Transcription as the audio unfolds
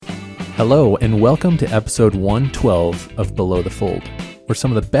Hello, and welcome to episode 112 of Below the Fold, where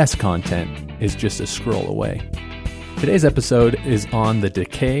some of the best content is just a scroll away. Today's episode is on the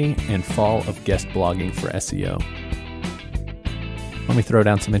decay and fall of guest blogging for SEO. Let me throw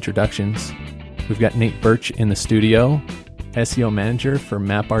down some introductions. We've got Nate Birch in the studio, SEO manager for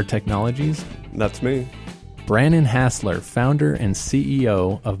MapR Technologies. That's me. Brandon Hassler, founder and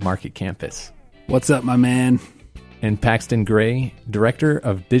CEO of Market Campus. What's up, my man? And Paxton Gray, director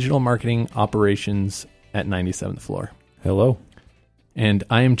of digital marketing operations at 97th Floor. Hello. And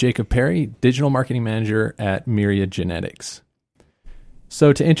I am Jacob Perry, digital marketing manager at Myriad Genetics.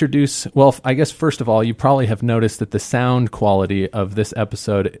 So to introduce, well, I guess first of all, you probably have noticed that the sound quality of this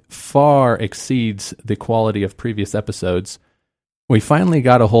episode far exceeds the quality of previous episodes. We finally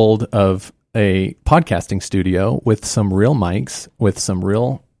got a hold of a podcasting studio with some real mics, with some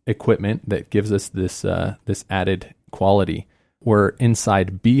real equipment that gives us this added quality. We're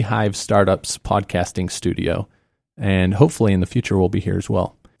inside Beehive Startups podcasting studio, and hopefully in the future we'll be here as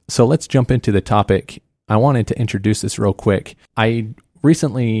well. So let's jump into the topic. I wanted to introduce this real quick. I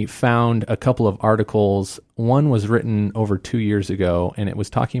recently found a couple of articles. One was written over 2 years ago, and it was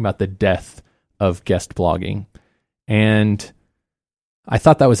talking about the death of guest blogging. And I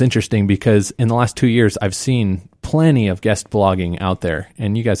thought that was interesting because in the last 2 years, I've seen plenty of guest blogging out there,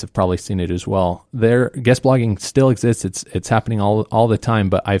 and you guys have probably seen it as well. Guest blogging still exists. It's happening all the time,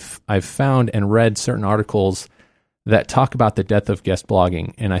 but I've found and read certain articles that talk about the death of guest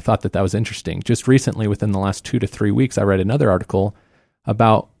blogging, and I thought that was interesting. Just recently, within the last 2 to 3 weeks, I read another article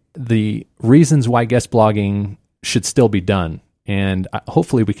about the reasons why guest blogging should still be done, and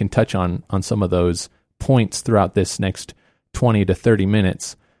hopefully we can touch on some of those points throughout this next 20 to 30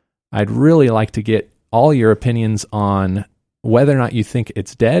 minutes. I'd really like to get all your opinions on whether or not you think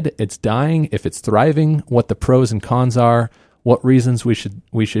it's dead, it's dying, if it's thriving, what the pros and cons are, what reasons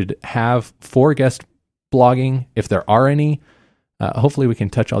we should have for guest blogging, if there are any. Hopefully we can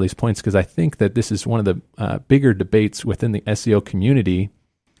touch all these points because I think that this is one of the bigger debates within the SEO community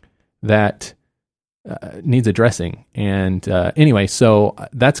that needs addressing. And anyway, so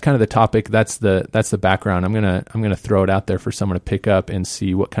that's kind of the topic. That's the background. I'm gonna throw it out there for someone to pick up and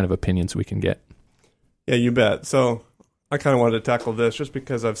see what kind of opinions we can get. Yeah, you bet. So I kind of wanted to tackle this just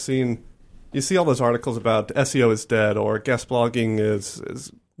because you see all those articles about SEO is dead or guest blogging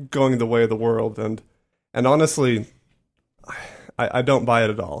is going the way of the world, and honestly, I don't buy it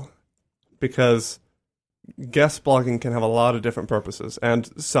at all, because guest blogging can have a lot of different purposes. And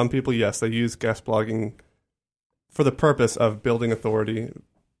some people, yes, they use guest blogging for the purpose of building authority,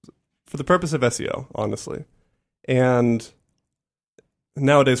 for the purpose of SEO, honestly. And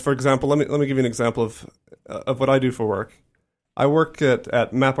nowadays, for example, let me give you an example of what I do for work. I work at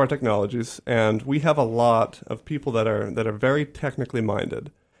MapR Technologies, and we have a lot of people that are very technically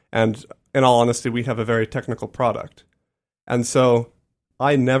minded. And in all honesty, we have a very technical product. And so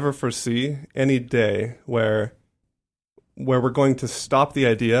I never foresee any day where we're going to stop the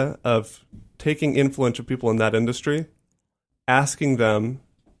idea of taking influential people in that industry, asking them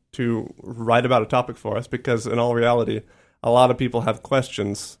to write about a topic for us, because in all reality, a lot of people have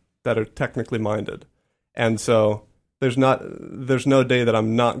questions that are technically minded. And so there's no day that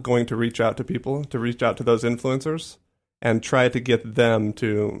I'm not going to reach out to people, to reach out to those influencers and try to get them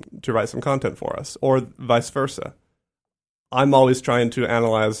to write some content for us, or vice versa. I'm always trying to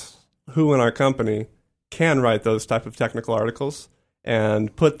analyze who in our company can write those type of technical articles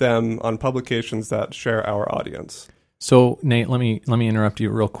and put them on publications that share our audience. So Nate, let me interrupt you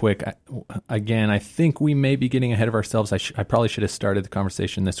real quick. I think we may be getting ahead of ourselves. I probably should have started the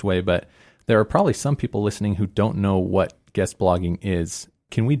conversation this way, but there are probably some people listening who don't know what guest blogging is.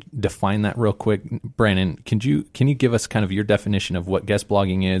 Can we define that real quick? Brandon, can you give us kind of your definition of what guest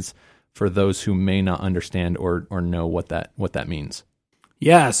blogging is for those who may not understand or know what that means?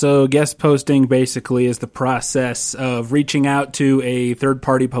 Yeah, so guest posting basically is the process of reaching out to a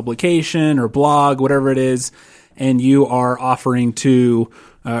third-party publication or blog, whatever it is, and you are offering to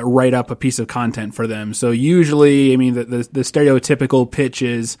write up a piece of content for them. So usually, I mean, the stereotypical pitch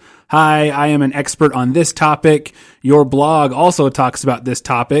is, hi, I am an expert on this topic. Your blog also talks about this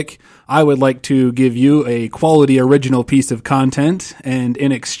topic. I would like to give you a quality original piece of content, and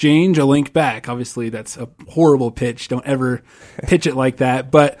in exchange, a link back. Obviously, that's a horrible pitch. Don't ever pitch it like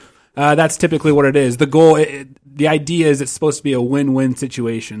that. But that's typically what it is. The goal, the idea is it's supposed to be a win-win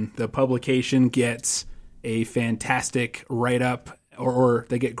situation. The publication gets a fantastic write-up, or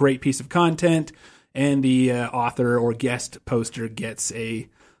they get great piece of content, and the author or guest poster gets a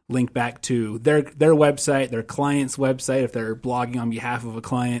link back to their website, their client's website, if they're blogging on behalf of a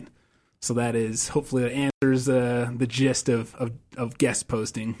client. So that is, hopefully that answers the gist of guest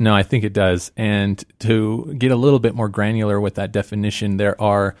posting. No, I think it does. And to get a little bit more granular with that definition, there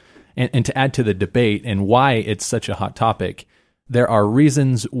are, and to add to the debate and why it's such a hot topic, there are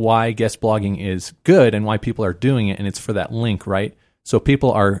reasons why guest blogging is good and why people are doing it, and it's for that link, right? So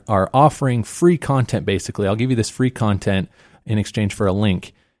people are offering free content, basically. I'll give you this free content in exchange for a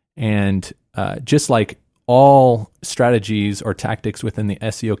link. And just like all strategies or tactics within the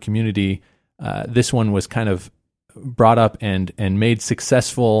SEO community, this one was kind of brought up and made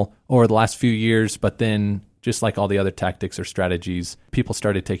successful over the last few years, but then just like all the other tactics or strategies, people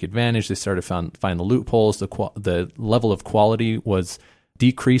started to take advantage. They started to find the loopholes. The level of quality was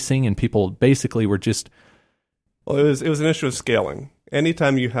decreasing, and people basically were just... Well, it was an issue of scaling.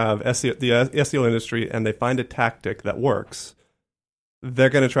 Anytime you have SEO, the SEO industry, and they find a tactic that works,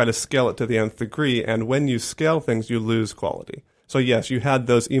 they're going to try to scale it to the nth degree, and when you scale things, you lose quality. So yes, you had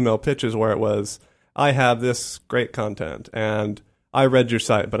those email pitches where it was, I have this great content, and I read your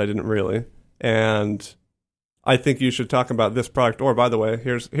site, but I didn't really, and I think you should talk about this product, or by the way,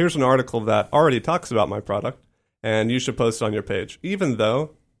 here's an article that already talks about my product, and you should post it on your page, even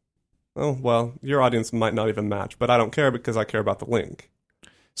though, oh, well, your audience might not even match, but I don't care because I care about the link.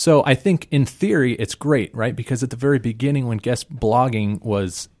 So I think in theory it's great, right? Because at the very beginning when guest blogging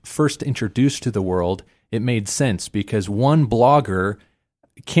was first introduced to the world, it made sense because one blogger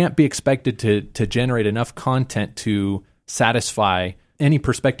can't be expected to generate enough content to satisfy any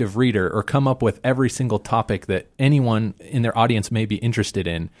prospective reader or come up with every single topic that anyone in their audience may be interested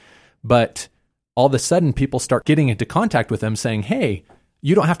in. But all of a sudden people start getting into contact with them saying, hey,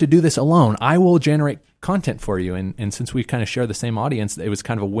 you don't have to do this alone. I will generate content for you. And since we kind of share the same audience, it was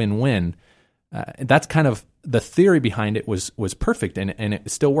kind of a win-win. That's kind of the theory behind it was perfect, and it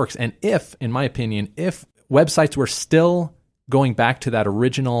still works. And if, in my opinion, if websites were still going back to that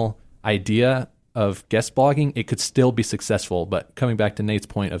original idea of guest blogging, it could still be successful. But coming back to Nate's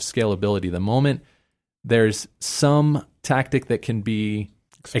point of scalability, the moment there's some tactic that can be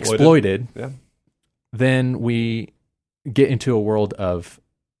exploited, then we get into a world of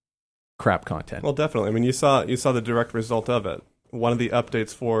crap content. Well, definitely. I mean, you saw the direct result of it. One of the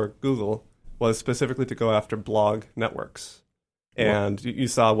updates for Google was specifically to go after blog networks. And you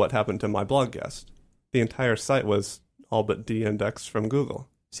saw what happened to my blog guest. The entire site was all but de-indexed from Google.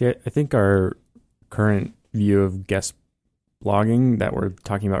 See, I think our current view of guest blogging that we're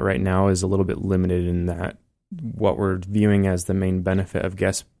talking about right now is a little bit limited in that what we're viewing as the main benefit of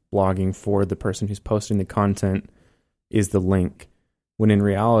guest blogging for the person who's posting the content is the link, when in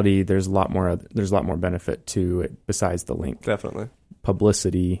reality there's a lot more benefit to it besides the link. Definitely.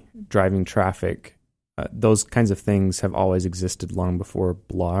 Publicity, driving traffic, those kinds of things have always existed long before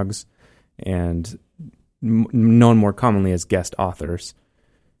blogs, and known more commonly as guest authors.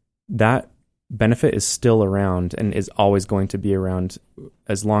 That benefit is still around and is always going to be around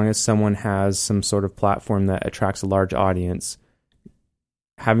as long as someone has some sort of platform that attracts a large audience.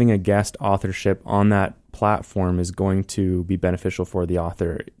 Having a guest authorship on that platform is going to be beneficial for the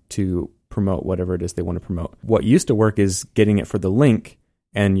author to promote whatever it is they want to promote. What used to work is getting it for the link,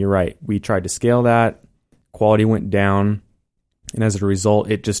 and you're right, we tried to scale that, quality went down, and as a result,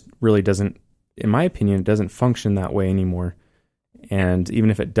 it just really doesn't, in my opinion, it doesn't function that way anymore. And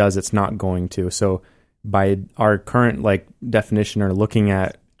even if it does, it's not going to. So by our current definition or looking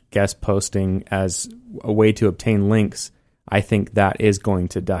at guest posting as a way to obtain links, I think that is going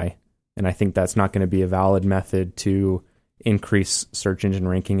to die. And I think that's not going to be a valid method to increase search engine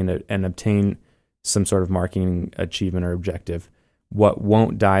ranking and obtain some sort of marketing achievement or objective. What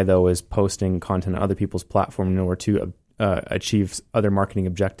won't die, though, is posting content on other people's platform in order to achieve other marketing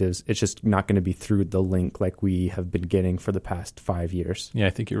objectives. It's just not going to be through the link like we have been getting for the past 5 years. Yeah, I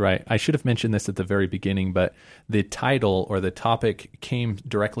think you're right. I should have mentioned this at the very beginning, but the title or the topic came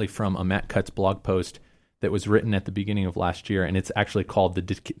directly from a Matt Cutts blog post that was written at the beginning of last year, and it's actually called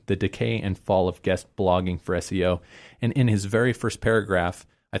The Decay and Fall of Guest Blogging for SEO. And in his very first paragraph,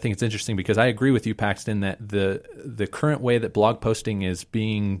 I think it's interesting because I agree with you, Paxton, that the current way that blog posting is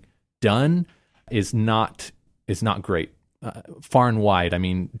being done is not great, far and wide. I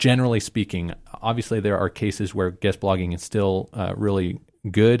mean, generally speaking, obviously there are cases where guest blogging is still really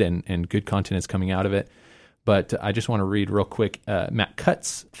good and good content is coming out of it. But I just want to read real quick Matt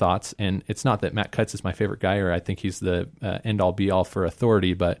Cutts' thoughts. And it's not that Matt Cutts is my favorite guy or I think he's the end-all be-all for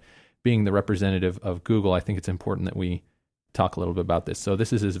authority, but being the representative of Google, I think it's important that we talk a little bit about this. So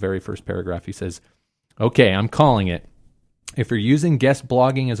this is his very first paragraph. He says, okay, I'm calling it. If you're using guest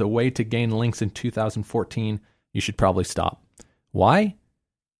blogging as a way to gain links in 2014, you should probably stop. Why?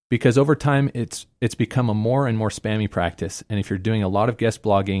 because over time it's become a more and more spammy practice. And if you're doing a lot of guest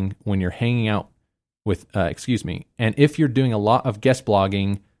blogging when you're hanging out with, and if you're doing a lot of guest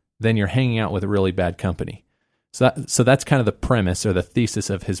blogging, then you're hanging out with a really bad company. So that's kind of the premise or the thesis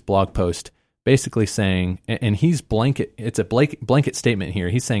of his blog post, basically saying, and it's a blanket statement here.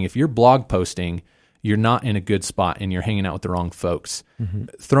 He's saying if you're blog posting, you're not in a good spot and you're hanging out with the wrong folks. Mm-hmm.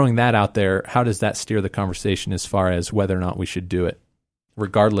 Throwing that out there, how does that steer the conversation as far as whether or not we should do it,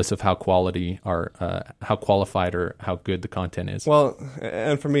 regardless of how qualified or how good the content is? Well,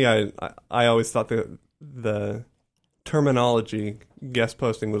 and for me, I always thought that the terminology guest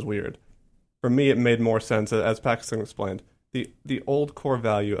posting was weird. For me, it made more sense, as Paxton explained. The old core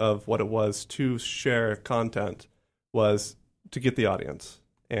value of what it was to share content was to get the audience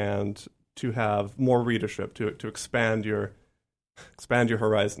and to have more readership, to expand your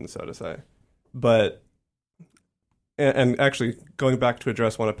horizon, so to say. But and actually going back to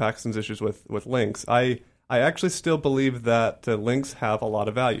address one of Paxton's issues with links, I actually still believe that links have a lot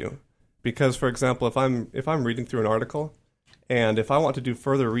of value, because, for example, if I'm reading through an article and if I want to do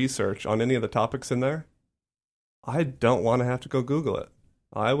further research on any of the topics in there, I don't want to have to go Google it.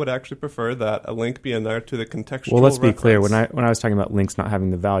 I would actually prefer that a link be in there to the contextual. Well, let's be reference. clear. When I was talking about links not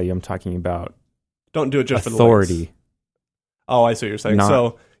having the value, I'm talking about don't do it just authority. For the links. Oh, I see what you're saying.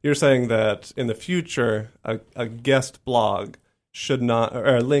 So you're saying that in the future, a guest blog should not,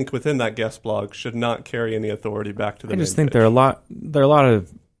 or a link within that guest blog should not carry any authority back to the. I just main think page. there are a lot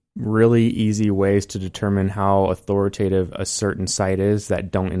of really easy ways to determine how authoritative a certain site is that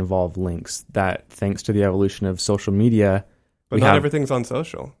don't involve links. That, thanks to the evolution of social media, but not everything's on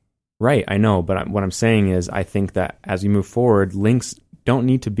social. Right, I know, but what I'm saying is I think that as we move forward, links don't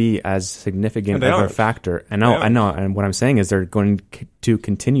need to be as significant of a factor. I know, and what I'm saying is they're going to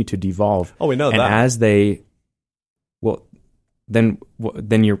continue to devolve. Oh, we know and that. As they, then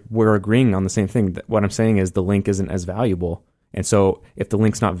we're agreeing on the same thing. What I'm saying is the link isn't as valuable. And so if the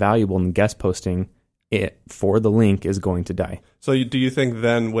link's not valuable in guest posting, it for the link is going to die. So do you think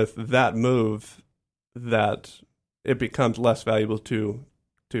then with that move that it becomes less valuable to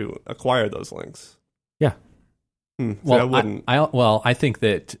acquire those links? Yeah. Well, I wouldn't. I think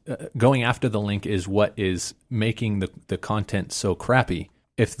that going after the link is what is making the content so crappy.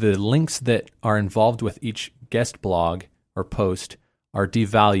 If the links that are involved with each guest blog or post are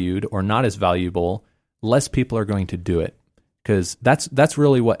devalued or not as valuable, less people are going to do it. Because that's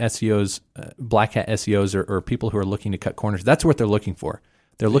really what SEOs, black hat SEOs, or people who are looking to cut corners, that's what they're looking for.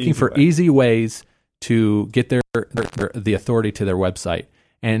 They're looking for easy ways to get the authority to their website.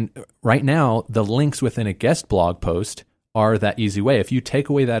 And right now, the links within a guest blog post are that easy way. If you take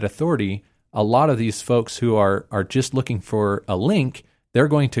away that authority, a lot of these folks who are just looking for a link, they're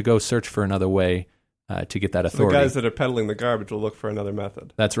going to go search for another way to get that authority. The guys that are peddling the garbage will look for another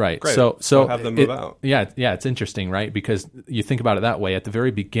method. That's right. Great. So have them move out. Yeah, it's interesting, right? Because you think about it that way. At the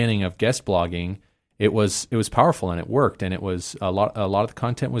very beginning of guest blogging, it was powerful and it worked, and it was a lot of the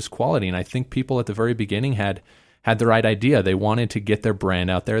content was quality. And I think people at the very beginning had the right idea. They wanted to get their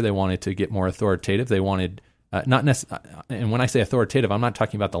brand out there. They wanted to get more authoritative. They wanted not necessarily. And when I say authoritative, I'm not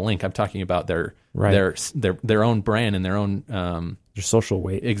talking about the link. I'm talking about their own brand and their own their social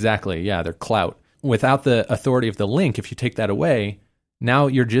weight. Exactly. Yeah, their clout. Without the authority of the link, if you take that away, now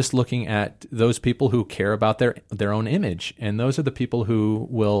you're just looking at those people who care about their own image, and those are the people who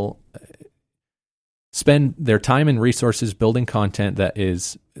will spend their time and resources building content that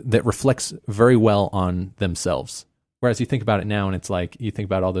reflects very well on themselves. Whereas you think about it now, and it's like you think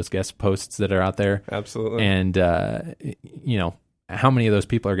about all those guest posts that are out there. Absolutely. And how many of those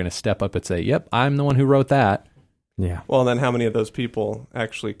people are going to step up and say, "Yep, I'm the one who wrote that." Yeah. Well, then how many of those people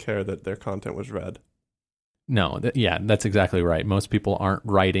actually care that their content was read? No. That's exactly right. Most people aren't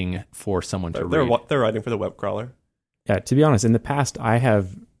writing for someone to read. They're writing for the web crawler. Yeah. To be honest, in the past, I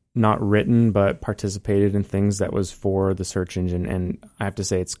have not written but participated in things that was for the search engine, and I have to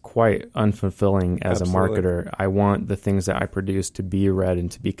say it's quite unfulfilling as Absolutely. a marketer. I want the things that I produce to be read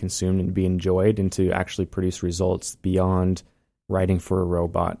and to be consumed and to be enjoyed and to actually produce results beyond writing for a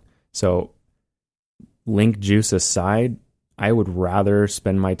robot. So link juice aside, I would rather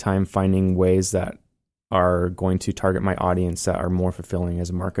spend my time finding ways that are going to target my audience that are more fulfilling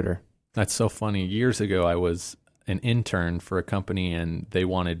as a marketer. That's so funny. Years ago, I was an intern for a company, and they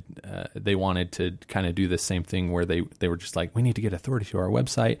wanted to kind of do the same thing where they were just like, we need to get authority to our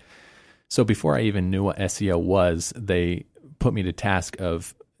website. So before I even knew what SEO was, they put me to task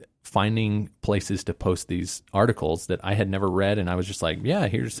of finding places to post these articles that I had never read. And I was just like, yeah,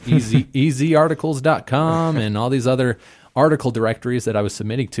 here's easyarticles.com and all these other article directories that I was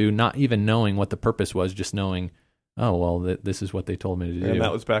submitting to, not even knowing what the purpose was, just knowing oh, well, this is what they told me to do. And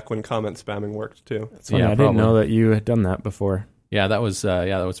that was back when comment spamming worked too. It's funny, I didn't know that you had done that before. Yeah, that was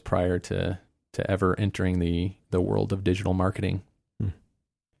prior to ever entering the world of digital marketing.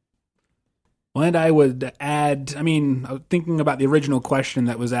 Well, and I would add, I mean, thinking about the original question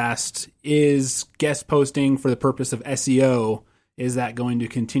that was asked, is guest posting for the purpose of SEO, is that going to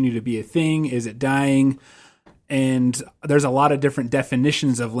continue to be a thing? Is it dying? And there's a lot of different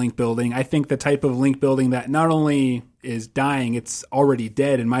definitions of link building. I think the type of link building that not only is dying, it's already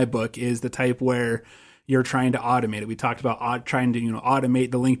dead in my book, is the type where you're trying to automate it. We talked about trying to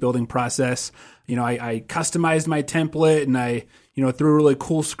automate the link building process. I customized my template and I threw a really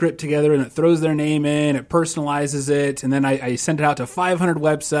cool script together and it throws their name in, it personalizes it, and then I sent it out to 500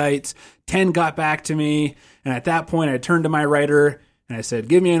 websites. 10 got back to me, and at that point I turned to my writer and I said,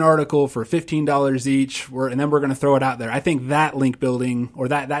 give me an article for $15 each, and then we're going to throw it out there. I think that link building or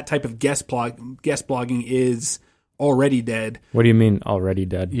that type of guest blogging is already dead. What do you mean already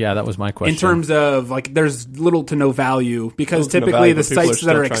dead? Yeah, that was my question. In terms of there's little to no value because typically the sites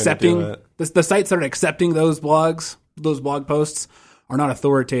that are accepting the sites that are accepting those blog posts are not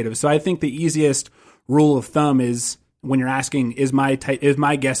authoritative. So I think the easiest rule of thumb is when you're asking, is my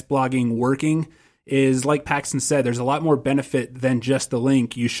guest blogging working? Is like Paxton said, there's a lot more benefit than just the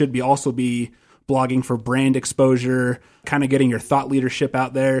link. You should also be blogging for brand exposure, kind of getting your thought leadership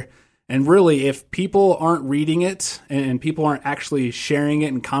out there. And really, if people aren't reading it and people aren't actually sharing it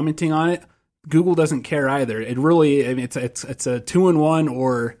and commenting on it, Google doesn't care either. It really, it's a 2-in-1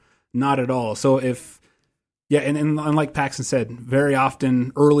 or not at all. So and like Paxton said, very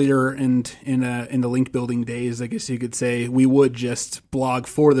often earlier in the link building days, I guess you could say, we would just blog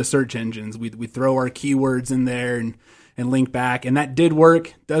for the search engines. We throw our keywords in there and link back, and that did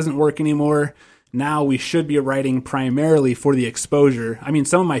work. Doesn't work anymore. Now we should be writing primarily for the exposure. I mean,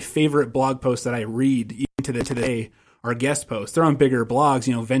 some of my favorite blog posts that I read even to today are guest posts. They're on bigger blogs.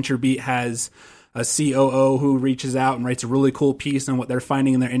 VentureBeat has a COO who reaches out and writes a really cool piece on what they're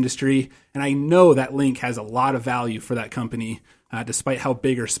finding in their industry. And I know that link has a lot of value for that company, despite how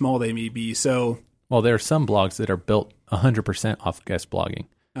big or small they may be. So, well, there are some blogs that are built 100% off guest blogging.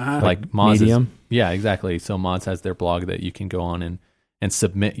 Like Moz. Medium? Yeah, exactly. So Moz has their blog that you can go on and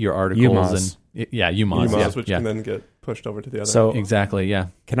submit your articles. UMoz. UMoz, which can then get pushed over to the other. So exactly, yeah.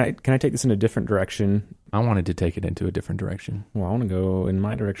 Can I take this in a different direction? I wanted to take it into a different direction. Well, I want to go in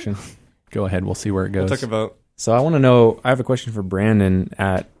my direction. Go ahead. We'll see where it goes. We'll take a vote. So I want to know, I have a question for Brandon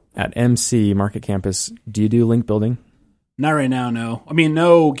at MC Market Campus. Do you do link building? Not right now, no. I mean,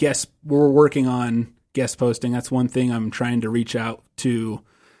 no guest. We're working on guest posting. That's one thing I'm trying to reach out to.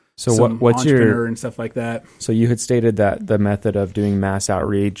 So what's entrepreneur and stuff like that. So you had stated that the method of doing mass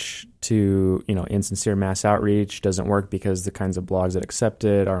outreach to, insincere mass outreach doesn't work because the kinds of blogs that accept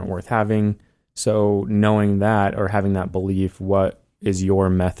it aren't worth having. So knowing that or having that belief, what is your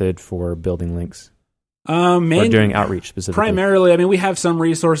method for building links? Or doing outreach specifically? Primarily, I mean, we have some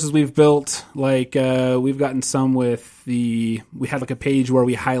resources we've built. Like we've gotten some we have like a page where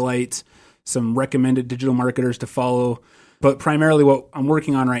we highlight some recommended digital marketers to follow. But primarily what I'm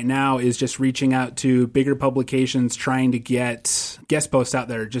working on right now is just reaching out to bigger publications, trying to get guest posts out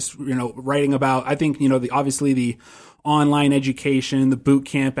there, just, writing about, I think, obviously the online education, the boot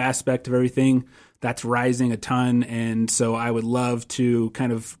camp aspect of everything, that's rising a ton. And so I would love to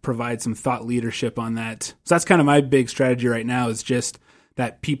kind of provide some thought leadership on that. So that's kind of my big strategy right now, is just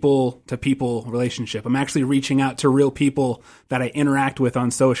that people to people relationship. I'm actually reaching out to real people that I interact with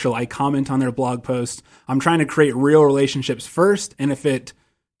on social. I comment on their blog posts. I'm trying to create real relationships first. And if it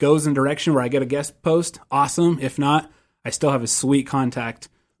goes in a direction where I get a guest post, awesome. If not, I still have a sweet contact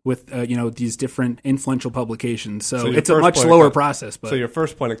with, these different influential publications. So it's a much slower process. But so your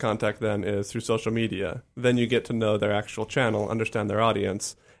first point of contact then is through social media. Then you get to know their actual channel, understand their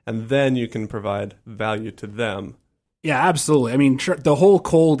audience, and then you can provide value to them. Yeah, absolutely. I mean, the whole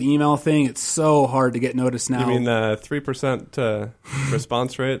cold email thing, it's so hard to get noticed now. You mean 3%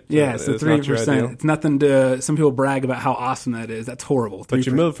 response rate? Yeah, it's 3%. It's nothing to... Some people brag about how awesome that is. That's horrible. 3%. But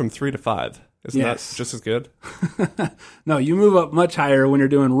you move from 3 to 5. Isn't that just as good? No, you move up much higher when you're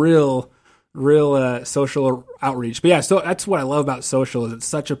doing real social outreach. But yeah, so that's what I love about social, is it's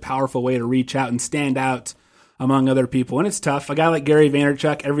such a powerful way to reach out and stand out among other people. And it's tough. A guy like Gary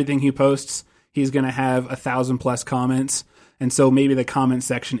Vaynerchuk, everything he posts, he's going to have 1,000+ comments. And so maybe the comment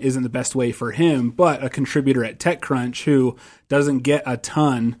section isn't the best way for him, but a contributor at TechCrunch who doesn't get a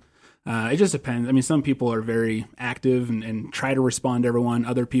ton, it just depends. I mean, some people are very active and try to respond to everyone.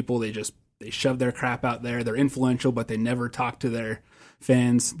 Other people, they shove their crap out there. They're influential, but they never talk to their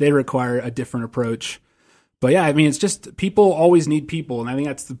fans. They require a different approach. But yeah, I mean, it's just people always need people. And I think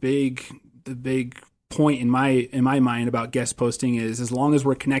that's the big point in my mind about guest posting is, as long as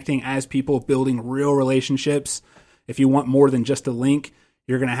we're connecting as people, building real relationships, if you want more than just a link,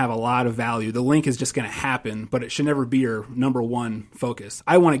 you're going to have a lot of value. The link is just going to happen, but it should never be your number one focus.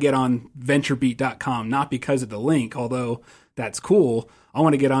 I want to get on venturebeat.com, not because of the link, although that's cool. I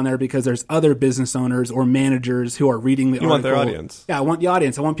want to get on there because there's other business owners or managers who are reading the article. You want their audience. Yeah, I want the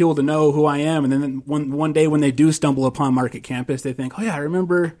audience. I want people to know who I am. And then one day when they do stumble upon Market Campus, they think, oh yeah, I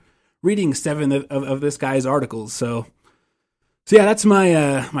remember reading 7 of this guy's articles. So yeah, that's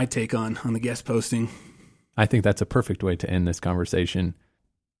my my take on the guest posting. I think that's a perfect way to end this conversation.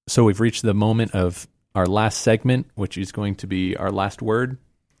 So we've reached the moment of our last segment, which is going to be our last word.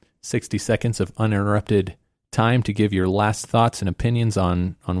 60 seconds of uninterrupted time to give your last thoughts and opinions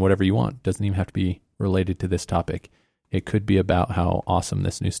on whatever you want. Doesn't even have to be related to this topic. It could be about how awesome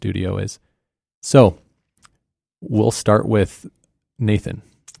this new studio is. So we'll start with Nathan.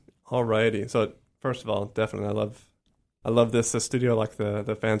 Alrighty. So first of all, definitely I love this studio, like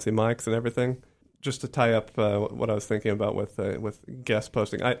the fancy mics and everything. Just to tie up what I was thinking about with guest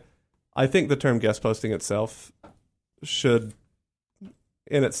posting, I think the term guest posting itself should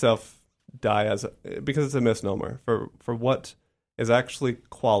in itself die because it's a misnomer. For what is actually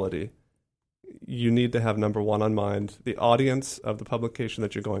quality, you need to have, number one, on mind the audience of the publication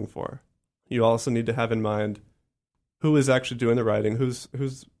that you're going for. You also need to have in mind who is actually doing the writing,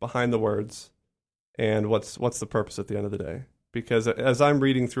 who's behind the words, and what's the purpose at the end of the day. Because as I'm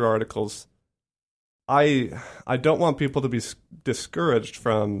reading through articles, I don't want people to be discouraged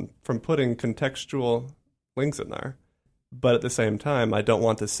from putting contextual links in there. But at the same time, I don't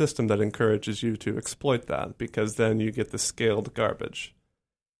want the system that encourages you to exploit that, because then you get the scaled garbage.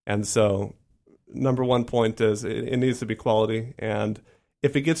 And so, number one point is it needs to be quality. And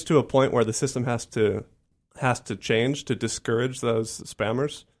if it gets to a point where the system has to change to discourage those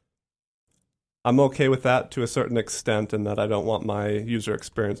spammers, I'm okay with that to a certain extent, and that I don't want my user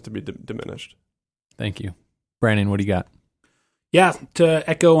experience to be diminished. Thank you. Brandon, what do you got? Yeah, to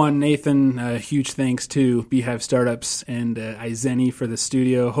echo on Nathan, huge thanks to Beehive Startups and iZeni for the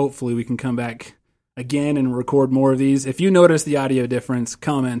studio. Hopefully we can come back again and record more of these. If you notice the audio difference,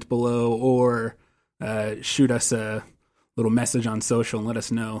 comment below or shoot us a little message on social and let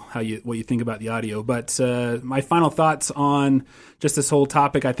us know what you think about the audio. But my final thoughts on just this whole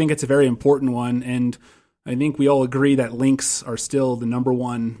topic, I think it's a very important one, and I think we all agree that links are still the number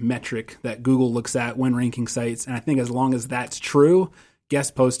one metric that Google looks at when ranking sites. And I think as long as that's true,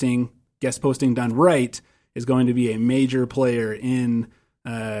 guest posting done right is going to be a major player in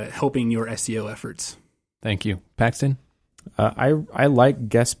helping your SEO efforts. Thank you. Paxton? I like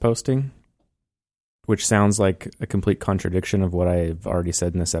guest posting, which sounds like a complete contradiction of what I've already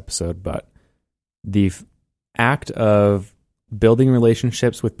said in this episode. But the act of building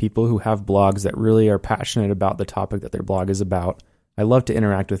relationships with people who have blogs that really are passionate about the topic that their blog is about. I love to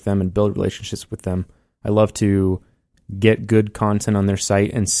interact with them and build relationships with them. I love to get good content on their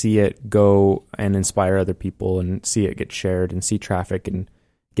site and see it go and inspire other people and see it get shared and see traffic and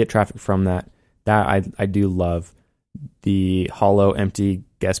get traffic from that. That I do love. The hollow, empty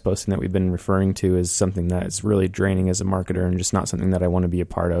guest posting that we've been referring to is something that is really draining as a marketer and just not something that I want to be a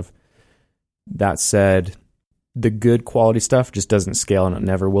part of. That said, the good quality stuff just doesn't scale, and it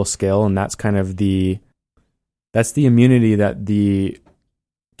never will scale. And that's kind of that's the immunity that the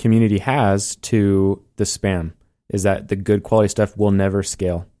community has to the spam, is that the good quality stuff will never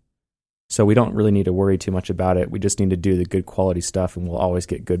scale. So we don't really need to worry too much about it. We just need to do the good quality stuff, and we'll always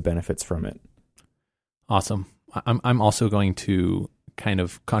get good benefits from it. Awesome. I'm also going to kind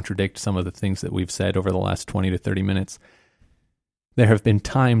of contradict some of the things that we've said over the last 20 to 30 minutes. There have been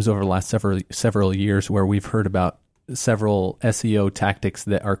times over the last several years where we've heard about several SEO tactics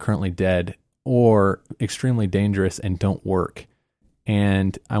that are currently dead or extremely dangerous and don't work.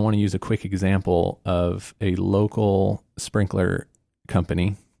 And I want to use a quick example of a local sprinkler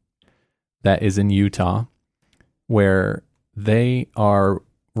company that is in Utah, where they are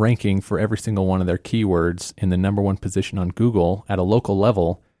ranking for every single one of their keywords in the number one position on Google at a local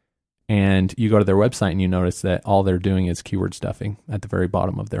level. And you go to their website and you notice that all they're doing is keyword stuffing at the very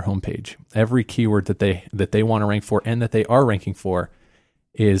bottom of their homepage. Every keyword that they want to rank for and that they are ranking for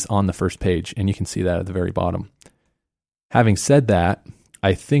is on the first page, and you can see that at the very bottom. Having said that,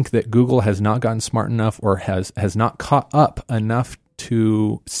 I think that Google has not gotten smart enough or has not caught up enough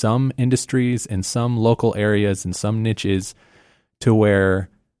to some industries and some local areas and some niches to where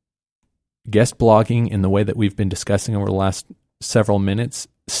guest blogging in the way that we've been discussing over the last several minutes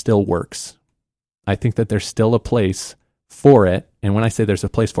still works. I think that there's still a place for it. And when I say there's a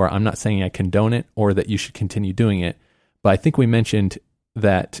place for it, I'm not saying I condone it or that you should continue doing it. But I think we mentioned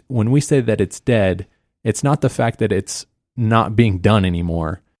that when we say that it's dead, It's not the fact that it's not being done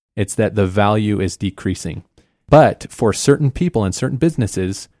anymore. It's that the value is decreasing. But for certain people and certain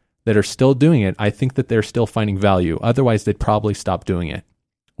businesses that are still doing it, I think that they're still finding value. Otherwise, they'd probably stop doing it.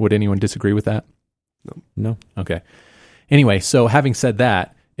 Would anyone disagree with that? No. Okay. Anyway, so having said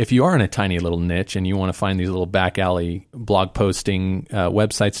that, if you are in a tiny little niche and you want to find these little back alley blog posting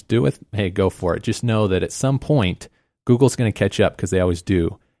websites to do with, hey, go for it. Just know that at some point, Google's going to catch up because they always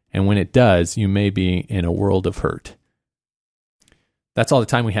do. And when it does, you may be in a world of hurt. That's all the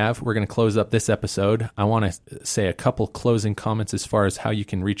time we have. We're going to close up this episode. I want to say a couple closing comments as far as how you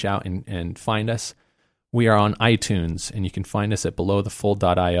can reach out and find us. We are on iTunes, and you can find us at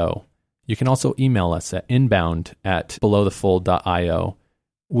belowthefold.io. You can also email us at inbound@belowthefold.io.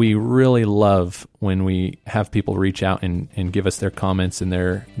 We really love when we have people reach out and give us their comments and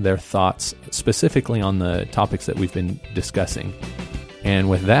their thoughts, specifically on the topics that we've been discussing. And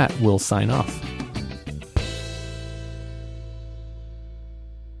with that, we'll sign off.